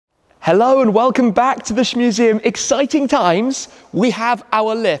Hello and welcome back to the Shmuseum. Exciting times. We have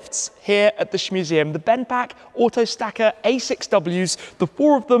our lifts here at the Shmuseum, the BendPak Autostacker A6Ws, the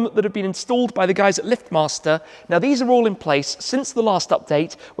 4 of them that have been installed by the guys at LiftMaster. Now these are all in place since the last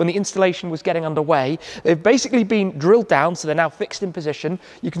update when the installation was getting underway. They've basically been drilled down, so they're now fixed in position.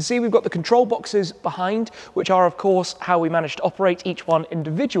 You can see we've got the control boxes behind, which are of course how we managed to operate each one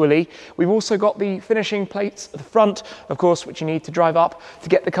individually. We've also got the finishing plates at the front, of course, which you need to drive up to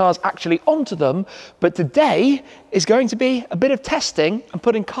get the cars actually onto them. But today is going to be a bit of testing and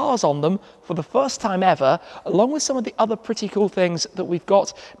putting cars on them for the first time ever, along with some of the other pretty cool things that we've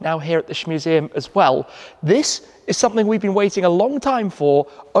got now here at the Shmuseum as well. This is something we've been waiting a long time for,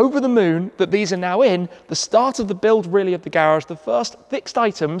 over the moon that these are now in, the start of the build really of the garage, the first fixed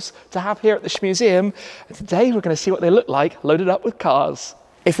items to have here at the Shmuseum. And today we're going to see what they look like loaded up with cars.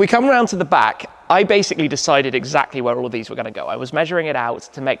 If we come around to the back, I basically decided exactly where all of these were going to go. I was measuring it out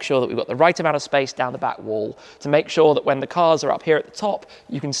to make sure that we've got the right amount of space down the back wall, to make sure that when the cars are up here at the top,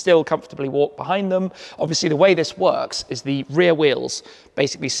 you can still comfortably walk behind them. Obviously, the way this works is the rear wheels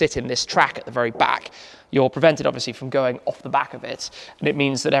basically sit in this track at the very back. You're prevented, obviously, from going off the back of it, and it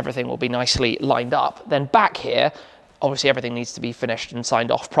means that everything will be nicely lined up. Then back here, obviously everything needs to be finished and signed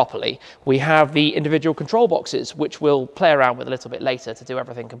off properly. We have the individual control boxes, which we'll play around with a little bit later to do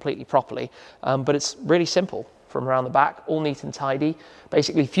everything completely properly. But it's really simple from around the back, all neat and tidy,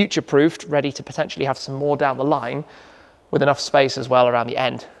 basically future-proofed, ready to potentially have some more down the line, with enough space as well around the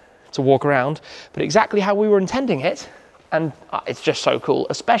end to walk around. But exactly how we were intending it, and it's just so cool,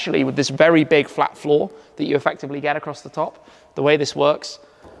 especially with this very big flat floor that you effectively get across the top. The way this works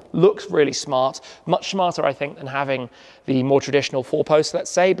looks really smart, much smarter I think than having the more traditional 4-post, let's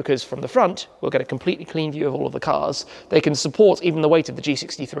say, because from the front we'll get a completely clean view of all of the cars. They can support even the weight of the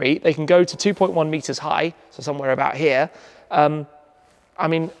G63. They can go to 2.1 meters high, so somewhere about here. I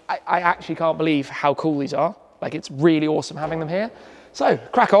mean, I actually can't believe how cool these are. Like, it's really awesome having them here. So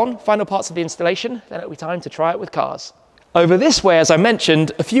crack on, final parts of the installation, then it'll be time to try it with cars. Over this way, as I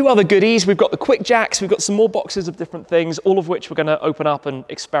mentioned, a few other goodies. We've got the quick jacks, we've got some more boxes of different things, all of which we're going to open up and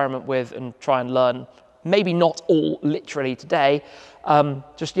experiment with and try and learn. Maybe not all literally today.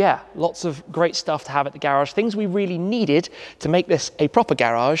 Yeah, lots of great stuff to have at the garage, things we really needed to make this a proper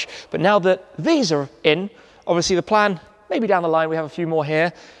garage. But now that these are in, obviously the plan, maybe down the line we have a few more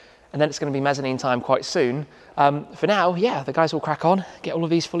here, and then it's going to be mezzanine time quite soon. For now, yeah, the guys will crack on, get all of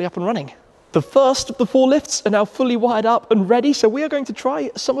these fully up and running. The first of the 4 lifts are now fully wired up and ready, so we are going to try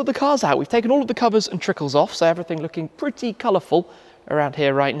some of the cars out. We've taken all of the covers and trickles off, so everything looking pretty colourful around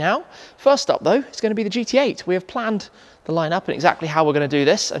here right now. First up though, it's going to be the GT8. We have planned the lineup and exactly how we're going to do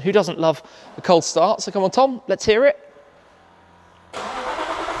this, and who doesn't love a cold start? So come on Tom, let's hear it.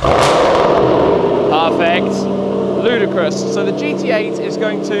 Perfect. Ludicrous. So the GT8 is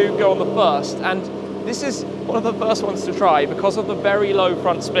going to go on the first, and this is one of the first ones to try because of the very low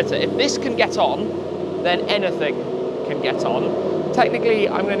front splitter. If this can get on, then anything can get on. Technically,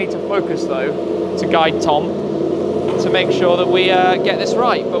 I'm going to need to focus though to guide Tom to make sure that we get this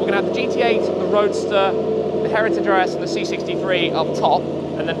right. But we're going to have the GT8, the Roadster, the Heritage RS and the C63 up top,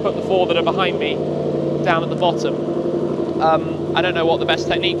 and then put the 4 that are behind me down at the bottom. I don't know what the best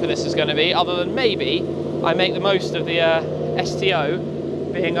technique for this is going to be, other than maybe I make the most of the STO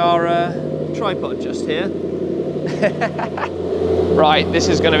being our tripod just here. Right, this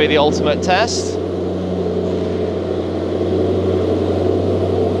is going to be the ultimate test.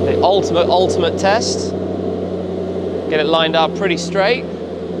 The ultimate test. Get it lined up pretty straight.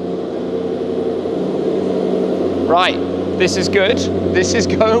 Right, this is good. This is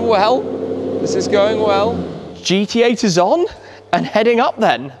going well. This is going well. GT8 is on and heading up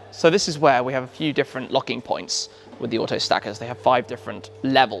then. So this is where we have a few different locking points with the Autostackers. They have 5 different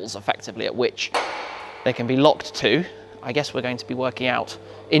levels effectively at which they can be locked to. I guess we're going to be working out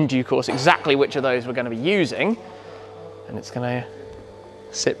in due course exactly which of those we're going to be using, and it's going to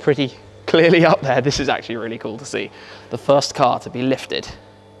sit pretty clearly up there. This is actually really cool to see. The first car to be lifted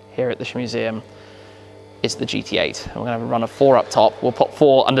here at the Shmuseum is the GT8. And we're going to have a run of 4 up top. We'll put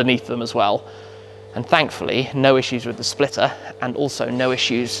 4 underneath them as well. And thankfully, no issues with the splitter, and also no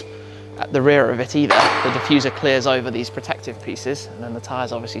issues at the rear of it either. The diffuser clears over these protective pieces, and then the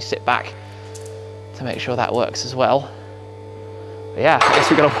tyres obviously sit back to make sure that works as well. But yeah, I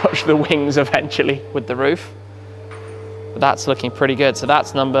guess we're going to watch the wings eventually with the roof. But that's looking pretty good. So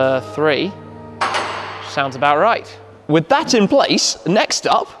that's number 3, which sounds about right. With that in place, next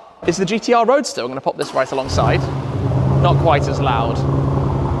up is the GTR Roadster. I'm going to pop this right alongside. Not quite as loud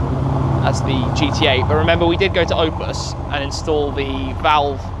as the GT8, but remember we did go to Opus and install the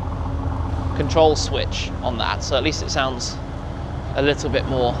valve control switch on that, so at least it sounds a little bit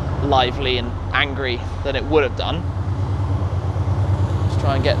more lively and angry than it would have done. Let's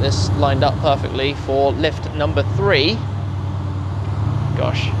try and get this lined up perfectly for lift number 3.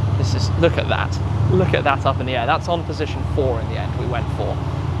 Gosh, this is, look at that. Look at that up in the air. That's on position 4 in the end we went for.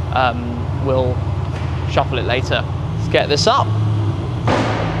 We'll shuffle it later. Let's get this up.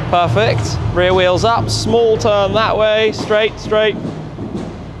 Perfect. Rear wheels up, small turn that way, straight, straight.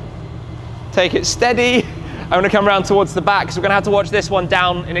 Take it steady. I'm going to come around towards the back, so we're going to have to watch this one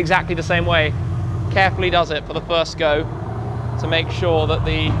down in exactly the same way. Carefully does it for the first go to make sure that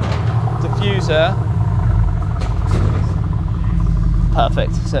the diffuser,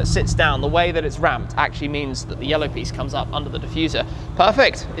 perfect, so it sits down. The way that it's ramped actually means that the yellow piece comes up under the diffuser.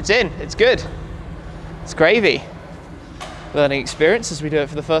 Perfect, it's in, it's good. It's gravy. Learning experience as we do it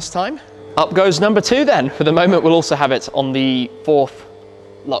for the first time. Up goes number 2 then. For the moment, we'll also have it on the 4th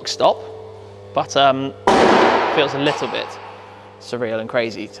lock stop, but feels a little bit surreal and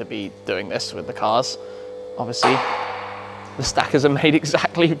crazy to be doing this with the cars. Obviously, the stackers are made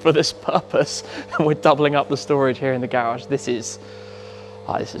exactly for this purpose, and we're doubling up the storage here in the garage. This is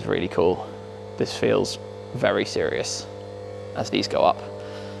really cool. This feels very serious as these go up.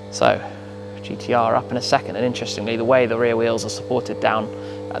 So, GTR up in a second, and interestingly, the way the rear wheels are supported down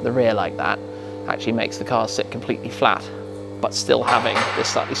at the rear like that actually makes the car sit completely flat, but still having this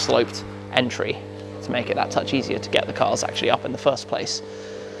slightly sloped entry to make it that touch easier to get the cars actually up in the first place.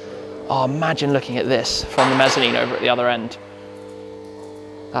 Oh, imagine looking at this from the mezzanine over at the other end.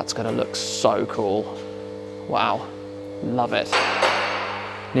 That's gonna look so cool. Wow, love it.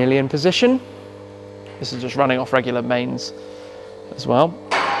 Nearly in position. This is just running off regular mains as well.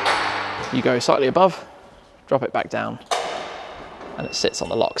 You go slightly above, drop it back down, and it sits on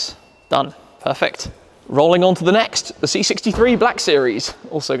the locks. Done, perfect. Rolling on to the next, the C63 Black Series.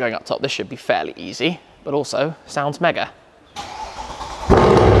 Also going up top, this should be fairly easy, but also sounds mega.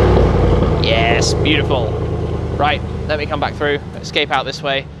 Yes, beautiful. Right, let me come back through, escape out this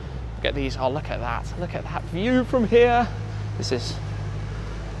way, get these, oh look at that view from here. This is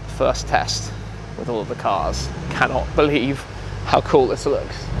the first test with all of the cars. Cannot believe how cool this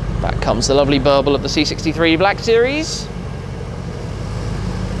looks. Back comes the lovely burble of the C63 Black Series.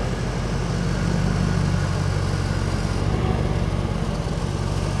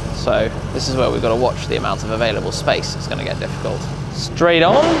 So this is where we've got to watch the amount of available space. It's going to get difficult. Straight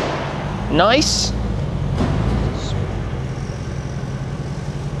on, nice.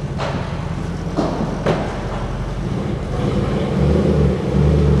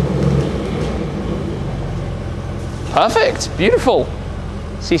 Perfect, beautiful.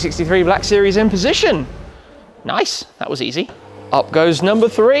 C63 Black Series in position. Nice, that was easy. Up goes number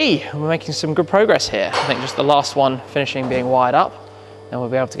 3. We're making some good progress here. I think just the last one finishing being wired up, and we'll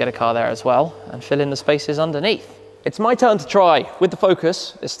be able to get a car there as well and fill in the spaces underneath. It's my turn to try with the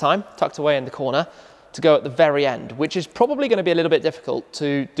Focus this time, tucked away in the corner, to go at the very end, which is probably going to be a little bit difficult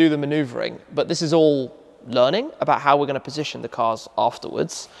to do the maneuvering, but this is all learning about how we're going to position the cars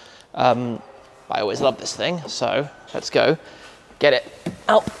afterwards. I always love this thing, so let's go. Get it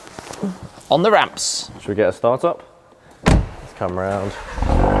out on the ramps. Should we get a start up? Let's come round.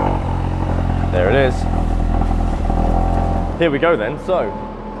 There it is. Here we go then. So,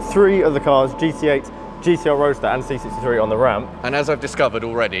 3 of the cars, GT8, GTR Roadster and C63 on the ramp. And as I've discovered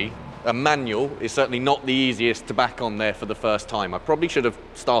already, a manual is certainly not the easiest to back on there for the first time. I probably should have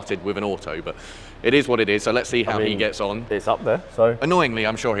started with an auto, but it is what it is, so let's see how he gets on. It's up there, so... Annoyingly,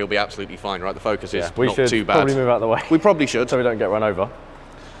 I'm sure he'll be absolutely fine, right? The Focus is not too bad. We should probably move out of the way. We probably should. So we don't get run over.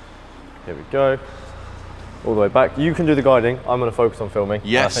 Here we go. All the way back. You can do the guiding. I'm going to focus on filming.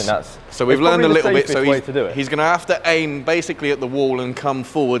 Yes. I think that's... So we've learned a little bit, so he's going to have to aim basically at the wall and come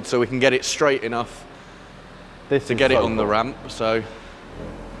forward so we can get it straight enough to get it on the ramp, so...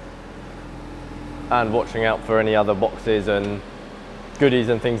 And watching out for any other boxes and goodies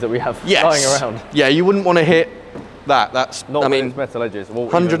and things that we have lying around. Yeah, you wouldn't want to hit that. That's, not, I mean, it's metal edges.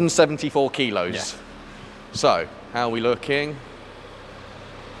 174 kilos. Yeah. So, how are we looking?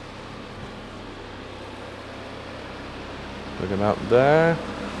 Look about there.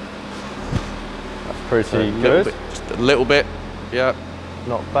 That's pretty good. Just a little bit, yeah.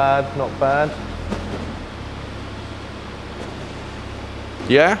 Not bad, not bad.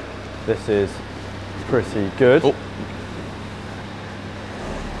 Yeah? This is pretty good. Oh.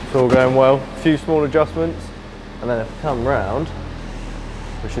 It's all going well. A few small adjustments, and then if we come round,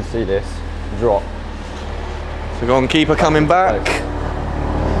 we should see this drop. So go on, keep her coming back.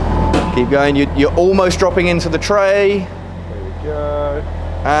 Keep going, you're almost dropping into the tray. There we go.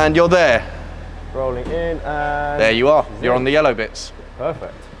 And you're there. Rolling in, and... There you are, you're on the yellow bits.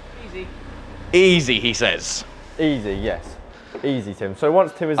 Perfect. Easy. Easy, he says. Easy, yes. Easy, Tim. So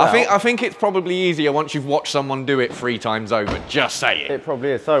once Tim is out... I think it's probably easier once you've watched someone do it 3 times over. Just say it. It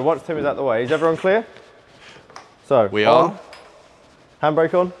probably is. So once Tim is out the way, is everyone clear? So we are.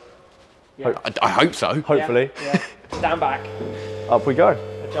 Handbrake on? Yeah. I hope so. Hopefully. Yeah. Stand back. Up we go.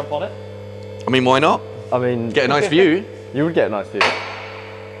 I jump on it. I mean, why not? I mean... Get a nice view. You would get a nice view.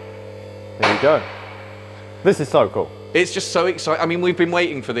 There we go. This is so cool. It's just so exciting. I mean, we've been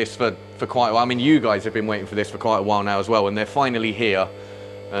waiting for this for quite a while. I mean, you guys have been waiting for this for quite a while now as well, and they're finally here.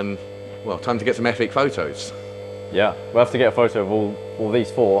 And, well, time to get some epic photos. Yeah, we'll have to get a photo of all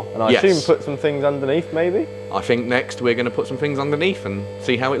these 4, and I assume put some things underneath, maybe? I think next we're going to put some things underneath and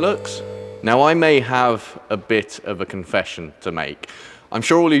see how it looks. Now, I may have a bit of a confession to make. I'm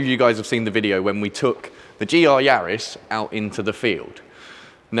sure all of you guys have seen the video when we took the GR Yaris out into the field.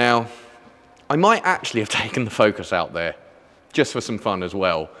 Now, I might actually have taken the Focus out there, just for some fun as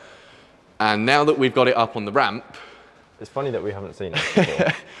well. And now that we've got it up on the ramp... It's funny that we haven't seen it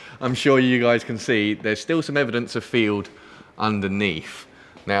before. I'm sure you guys can see there's still some evidence of field underneath.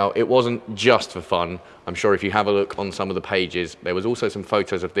 Now, it wasn't just for fun. I'm sure if you have a look on some of the pages, there was also some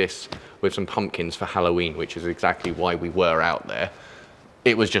photos of this with some pumpkins for Halloween, which is exactly why we were out there.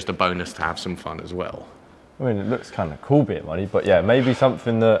 It was just a bonus to have some fun as well. I mean, it looks kind of cool being muddy, but yeah, maybe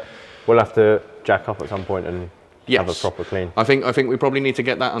something that we'll have to jack up at some point and have a proper clean. I think we probably need to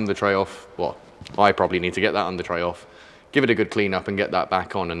get that under tray off. Well, I probably need to get that under tray off, give it a good clean up and get that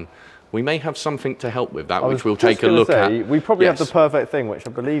back on, and we may have something to help with that, which we'll take a look at. We probably have the perfect thing, which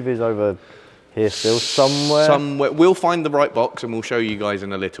I believe is over here still somewhere. We'll find the right box and we'll show you guys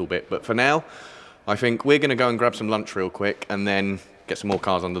in a little bit, but for now, I think we're going to go and grab some lunch real quick and then get some more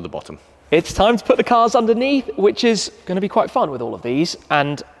cars under the bottom. It's time to put the cars underneath, which is going to be quite fun with all of these.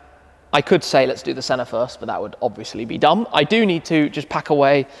 And I could say let's do the Senna first, but that would obviously be dumb. I do need to just pack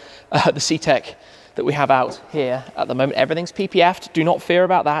away the C-Tech that we have out here at the moment. Everything's PPF'd, do not fear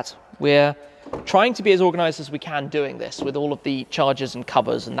about that. We're trying to be as organised as we can doing this with all of the chargers and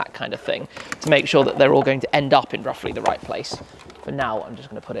covers and that kind of thing to make sure that they're all going to end up in roughly the right place. For now, I'm just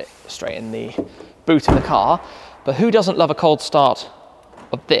going to put it straight in the boot of the car. But who doesn't love a cold start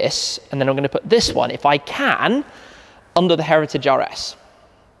of this? And then I'm going to put this one, if I can, under the Heritage RS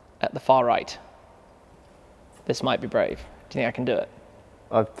at the far right. This might be brave. Do you think I can do it?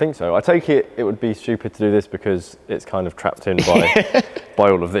 I think so. I take it would be stupid to do this because it's kind of trapped in by, by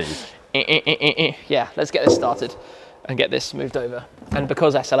all of these. Yeah, let's get this started and get this moved over. And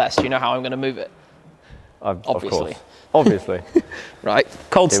because SLS, you know how I'm going to move it? Obviously. Of course. Obviously. Right,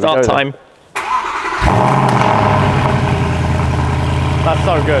 cold start time. That's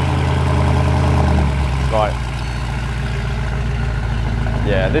so good. Right.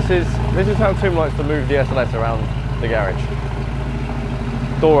 Yeah, this is how Tim likes to move the SLS around the garage.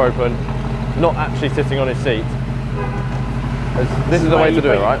 Door open, not actually sitting on his seat. This is the way to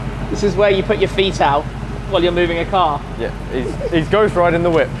do it, right? This is where you put your feet out while you're moving a car. Yeah, he's ghost riding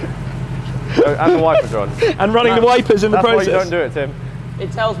the whip. And the wipers are on. And running the wipers in the process. That's why you don't do it, Tim.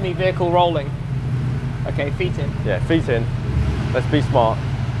 It tells me vehicle rolling. Okay, feet in. Yeah, feet in. Let's be smart.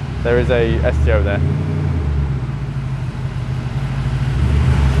 There is a STO there.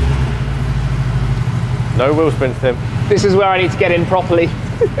 No wheel spins, Tim. This is where I need to get in properly.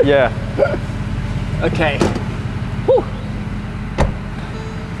 Yeah. Okay. Whew.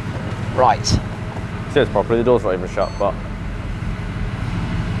 Right. It says properly, the door's not even shut, but...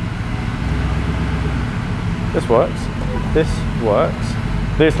 This works. This works.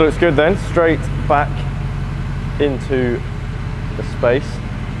 This looks good then. Straight back into the space.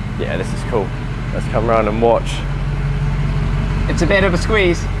 Yeah, this is cool. Let's come around and watch. It's a bit of a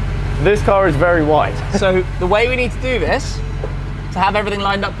squeeze. This car is very wide. So the way we need to do this, to have everything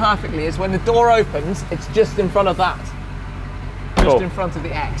lined up perfectly, is when the door opens, it's just in front of that. Just in front of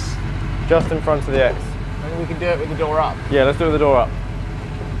the X. Just in front of the X. And we can do it with the door up. Yeah, let's do it with the door up.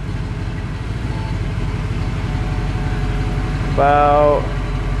 About...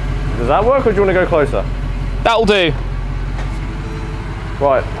 Does that work, or do you want to go closer? That'll do.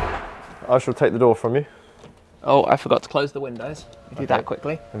 Right, I shall take the door from you. Oh, I forgot to close the windows. Do that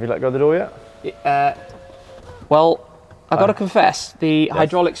quickly. Have you let go of the door yet? Well, I've got to confess, the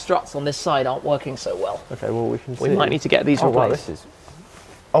hydraulic struts on this side aren't working so well. Okay, well we can see. We might need to get these replaced. Wow, this is...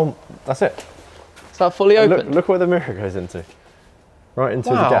 Oh, that's it. Is that fully open? Look where the mirror goes into. Right into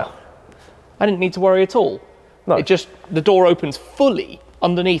the gap. I didn't need to worry at all. No. It just, the door opens fully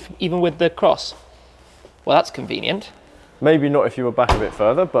underneath, even with the cross. Well, that's convenient. Maybe not if you were back a bit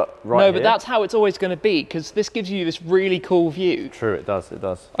further, but right No, but that's how it's always going to be, because this gives you this really cool view. True, it does, it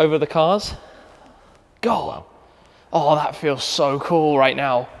does. Over the cars. God. Wow. Oh, that feels so cool right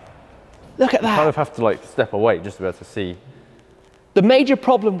now. Look at that. You kind of have to like step away just to be able to see The major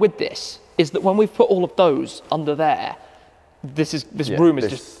problem with this is that when we've put all of those under there, this room is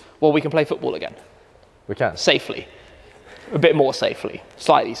just, well, we can play football again. We can. Safely. A bit more safely,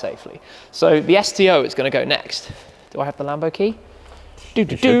 slightly safely. So the STO is going to go next. Do I have the Lambo key?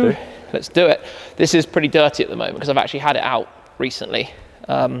 Do. Let's do it. This is pretty dirty at the moment because I've actually had it out recently.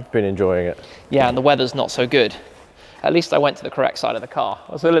 Been enjoying it. Yeah, and the weather's not so good. At least I went to the correct side of the car.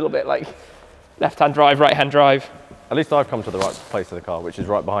 I was a little bit like left-hand drive, right-hand drive. At least I've come to the right place of the car, which is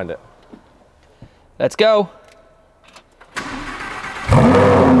right behind it. Let's go. You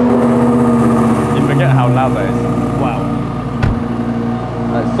forget how loud that is. Wow.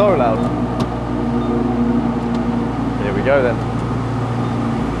 That's so loud. Here we go then.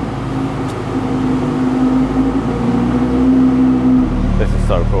 This is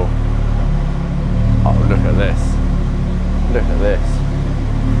so cool. Oh, look at this. Look at this.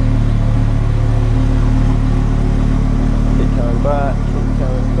 Keep coming back, keep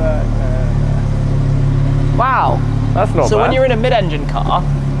coming back. Wow. That's not bad. So when you're in a mid-engine car,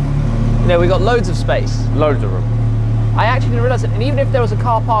 you know, we've got loads of space. Loads of room. I actually didn't realise it, and even if there was a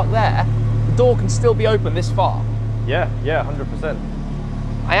car parked there, the door can still be open this far. Yeah, 100%.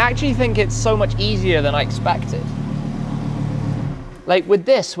 I actually think it's so much easier than I expected. Like with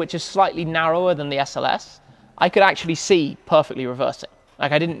this, which is slightly narrower than the SLS, I could actually see perfectly reversing.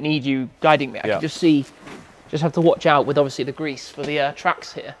 Like I didn't need you guiding me. I could just see, just have to watch out with obviously the grease for the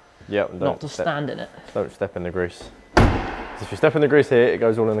tracks here. Yeah, not to stand in it. Don't step in the grease. If you step in the grease here, it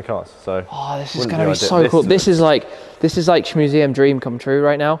goes all in the cars. So. Oh, this is going to be so cool. This is like Shmuseum dream come true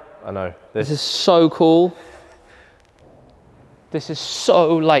right now. I know. This is so cool. This is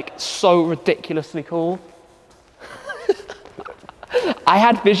so ridiculously cool. I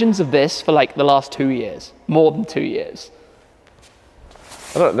had visions of this for like the last 2 years, more than 2 years.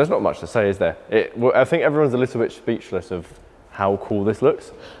 There's not much to say, is there? I think everyone's a little bit speechless of how cool this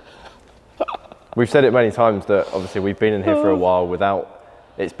looks. We've said it many times that obviously we've been in here for a while without,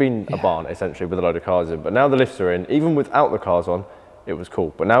 it's been a barn essentially with a load of cars in, but now the lifts are in, even without the cars on, it was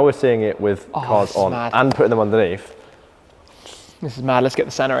cool. But now we're seeing it with cars on and putting them underneath. This is mad, let's get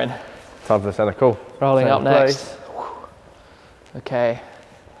the center in. Time for the center, cool. Rolling up next. Okay,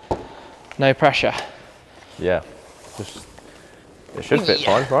 no pressure. Yeah, just, it should fit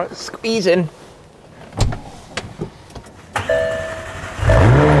fine, right? Squeeze in.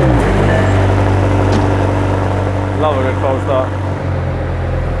 Love a good cold start.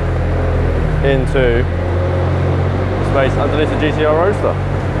 Into space underneath the GTR Roadster.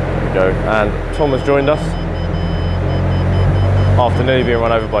 There we go, and Tom has joined us after nearly being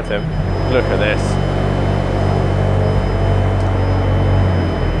run over by Tim. Look at this.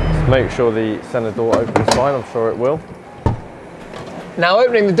 Just make sure the centre door opens fine, I'm sure it will. Now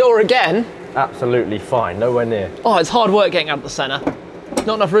opening the door again. Absolutely fine, nowhere near. Oh, it's hard work getting out of the centre.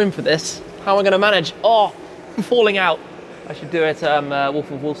 Not enough room for this. How am I going to manage? Oh, I'm falling out. I should do it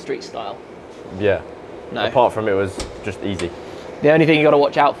Wolf of Wall Street style. Yeah. No. Apart from it was just easy. The only thing you got to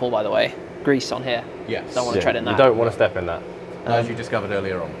watch out for, by the way, grease on here. Yes. Don't want to tread in that. You don't want to step in that. As you discovered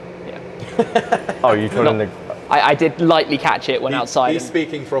earlier on. Yeah. Oh, you trod in the... I did lightly catch it when outside. He's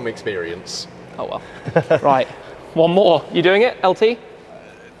speaking from experience. Oh well. Right. One more. You doing it, LT?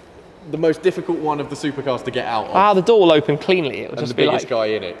 The most difficult one of the supercars to get out of. Ah, the door will open cleanly. It'll just the be biggest like... guy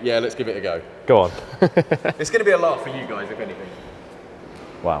in it. Yeah, let's give it a go. Go on. It's going to be a laugh for you guys, if anything.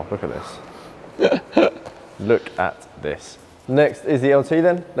 Wow, look at this. Look at this. Next is the LT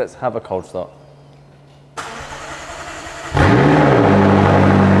then. Let's have a cold start.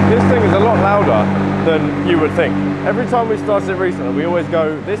 This thing is a lot louder than you would think. Every time we started it recently, we always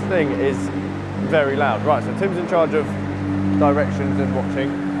go, this thing is very loud. Right, so Tim's in charge of directions and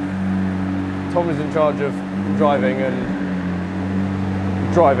watching. Tom is in charge of driving,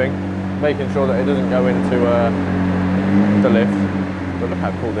 making sure that it doesn't go into the lift. But look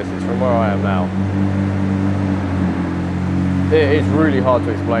how cool this is from where I am now. It is really hard to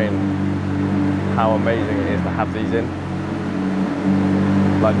explain how amazing it is to have these in.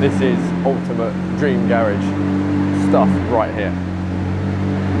 Like, this is ultimate dream garage stuff right here.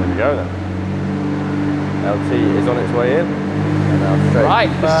 There we go then. LT is on its way in. And now straight right,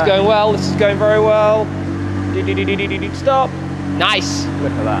 this is going well, this is going very well. Stop. Nice.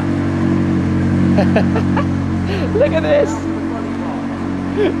 Look at that. Look at this.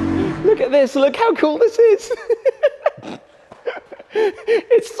 Look at this, look how cool this is.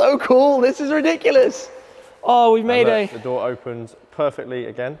 It's so cool, this is ridiculous. Oh, we've made the door opens perfectly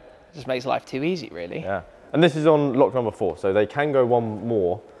again. It just makes life too easy, really. Yeah, and this is on lock number 4, so they can go one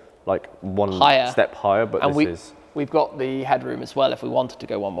more, like one step higher, but and we've got the headroom as well if we wanted to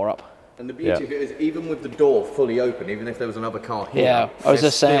go one more up. And the beauty of it is, even with the door fully open, even if there was another car here, yeah, I was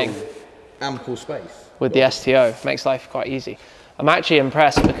just saying, ample space. With the STO, makes life quite easy. I'm actually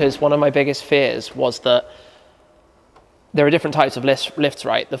impressed because one of my biggest fears was that there are different types of lifts,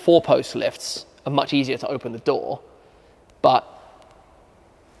 right? The 4-post lifts are much easier to open the door, but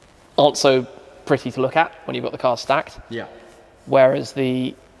aren't so pretty to look at when you've got the car stacked. Yeah. Whereas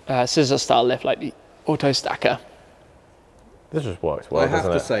the scissor style lift, like the Autostacker, this just works well, I have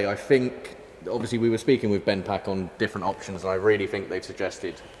to say, I think, obviously we were speaking with BendPak on different options, and I really think they've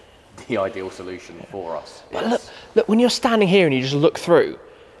suggested the ideal solution for us. But look, when you're standing here and you just look through,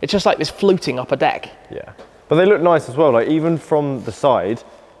 it's just like this floating upper deck. Yeah, but they look nice as well, like even from the side.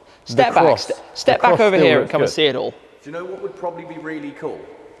 Step back over here and come and see it all. Do you know what would probably be really cool,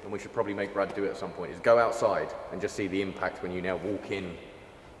 and we should probably make Brad do it at some point, is go outside and just see the impact when you now walk in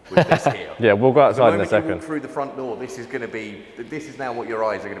with this here. Yeah, we'll go outside in a second. You walk through the front door, this is now what your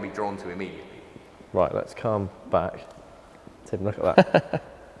eyes are going to be drawn to immediately. Right, let's come back. Tim, look at that.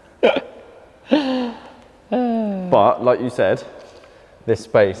 But, like you said, this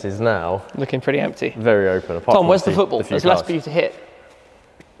space is now looking pretty empty. Very open. Apart Tom, from where's the football? There's less for you to hit.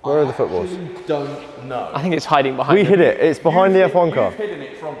 Where are the footballs? I don't know. I think it's hiding behind We hid it. It's behind the F1 car. You've hidden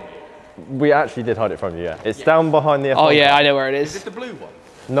it from me. We actually did hide it from you, yeah. It's down behind the F1 Oh yeah, car. I know where it is. Is it the blue one?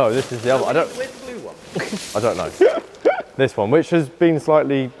 No, this is the other. Where's the blue one? I don't know. This one, which has been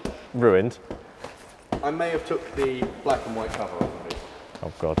slightly ruined. I may have took the black and white cover off of it.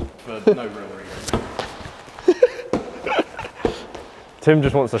 Oh God. For no real reason. Tim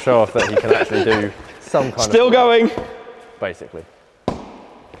just wants to show off that he can actually do some kind of... Still going. Basically.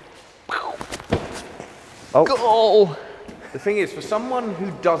 Oh. Goal. The thing is, for someone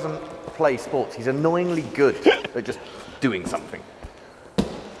who doesn't play sports, he's annoyingly good at just doing something.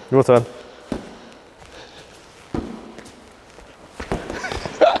 Your turn.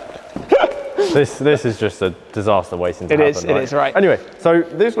 This is just a disaster waiting to happen. It is, right. Anyway, so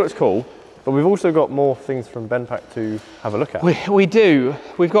this looks cool, but we've also got more things from BendPak to have a look at. We do.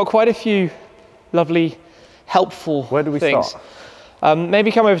 We've got quite a few lovely, helpful things. Where do we start?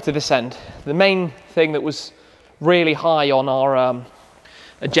 Maybe come over to this end. The main thing that was really high on our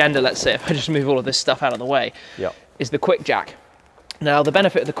agenda, let's say, if I just move all of this stuff out of the way, is the quick jack. Now, the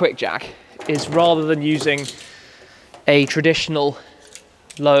benefit of the quick jack is rather than using a traditional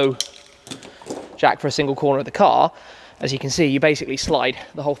low jack for a single corner of the car, as you can see, you basically slide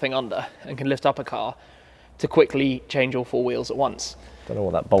the whole thing under and can lift up a car to quickly change all 4 wheels at once. Don't know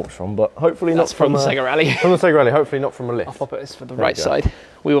what that bolt's from, but hopefully not from the Sega Rally. From the Sega Rally, hopefully not from a lift. I'll pop this for the right side.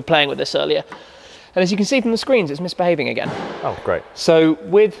 We were playing with this earlier. And as you can see from the screens, it's misbehaving again. Oh, great. So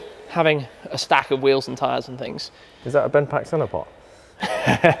with having a stack of wheels and tyres and things... Is that a BendPak centre part?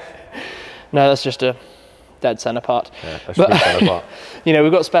 No, that's just a dead centre part. Yeah, that's a centre part. You know,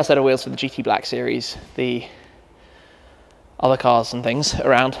 we've got a spare set of wheels for the GT Black series, the other cars and things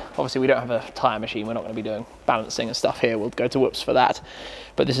around. Obviously, we don't have a tyre machine. We're not going to be doing balancing and stuff here. We'll go to Whoops for that.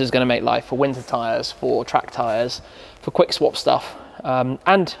 But this is going to make life for winter tyres, for track tyres, for quick swap stuff,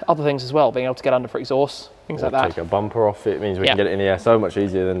 and other things as well, being able to get under for exhaust, things like that. Take a bumper off, it means we can get it in the air so much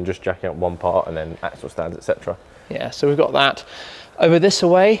easier than just jacking up one part and then axle stands, etc. Yeah, so we've got that. Over this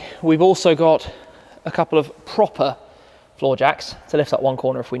away, we've also got a couple of proper floor jacks to lift up one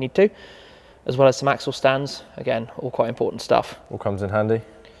corner if we need to, as well as some axle stands. Again, all quite important stuff. All comes in handy.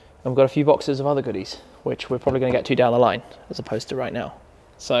 And we've got a few boxes of other goodies, which we're probably going to get to down the line, as opposed to right now.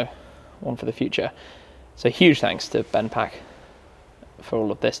 So, one for the future. So huge thanks to BendPak for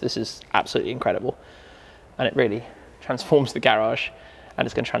all of this. This is absolutely incredible. And it really transforms the garage, and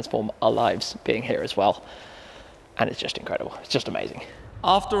it's going to transform our lives being here as well. And it's just incredible. It's just amazing.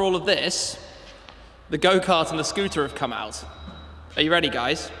 After all of this, the go-kart and the scooter have come out. Are you ready,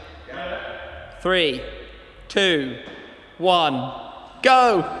 guys? Yeah. 3, 2, 1,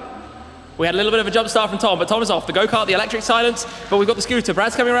 go! We had a little bit of a jump start from Tom, but Tom is off. The go-kart, the electric silence, but we've got the scooter.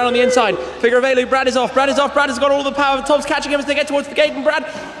 Brad's coming around on the inside. Figure of 8 loop, Brad is off. Brad is off. Brad has got all the power. Tom's catching him as they get towards the gate, and Brad,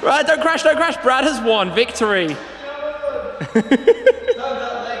 don't crash, don't crash. Brad has won. Victory.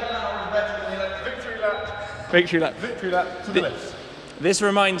 Victory lap. Victory lap to the left. This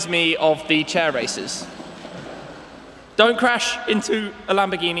reminds me of the chair races. Don't crash into a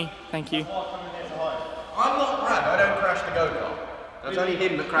Lamborghini. Thank you. I'm not Brad, I don't crash the go-kart. That's only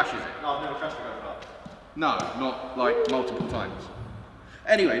him that crashes it. No, I've never crashed the go-kart. No, not like multiple times.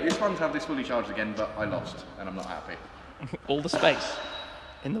 Anyway, this one's have this fully charged again, but I lost, and I'm not happy. All the space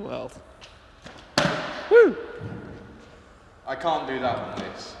in the world. Woo! I can't do that on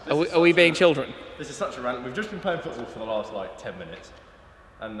this. Are we being children? This is such a rant. We've just been playing football for the last like 10 minutes.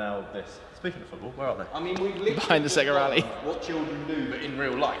 And now this. Speaking of football, where are they? I mean, we've literally Behind the Sega Rally. What children do, but in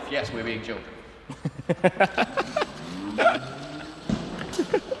real life. Yes, we're being children.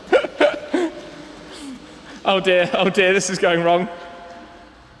 Oh dear, this is going wrong.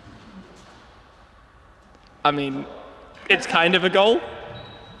 I mean, it's kind of a goal.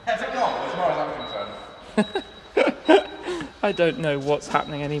 It's a goal, as far as I'm concerned. I don't know what's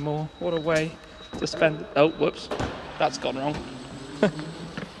happening anymore. What a way to spend. Oh, whoops. That's gone wrong.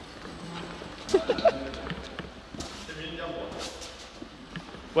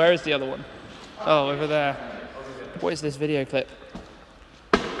 Where is the other one? Oh, over there. What is this video clip?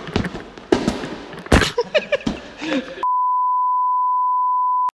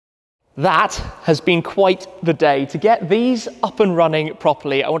 That has been quite the day. To get these up and running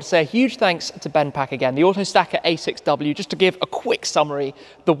properly, I want to say a huge thanks to BendPak again. The Autostacker A6W, just to give a quick summary,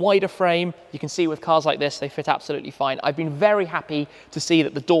 the wider frame, you can see with cars like this, they fit absolutely fine. I've been very happy to see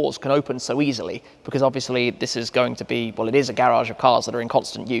that the doors can open so easily, because obviously this is going to be, well, it is a garage of cars that are in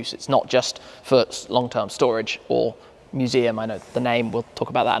constant use. It's not just for long-term storage or museum. I know the name, we'll talk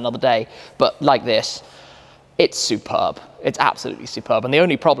about that another day, but like this, it's superb. It's absolutely superb. And the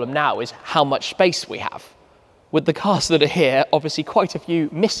only problem now is how much space we have. With the cars that are here, obviously quite a few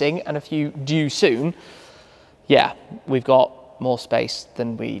missing and a few due soon, yeah, we've got more space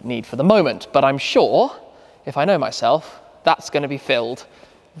than we need for the moment. But I'm sure, if I know myself, that's going to be filled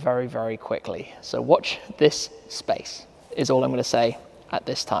very, very quickly. So watch this space, is all I'm going to say at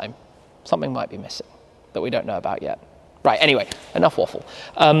this time. Something might be missing that we don't know about yet. Right, anyway, enough waffle.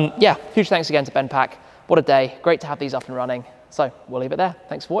 Yeah, huge thanks again to BendPak. What a day. Great to have these up and running. So we'll leave it there.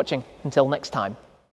 Thanks for watching. Until next time.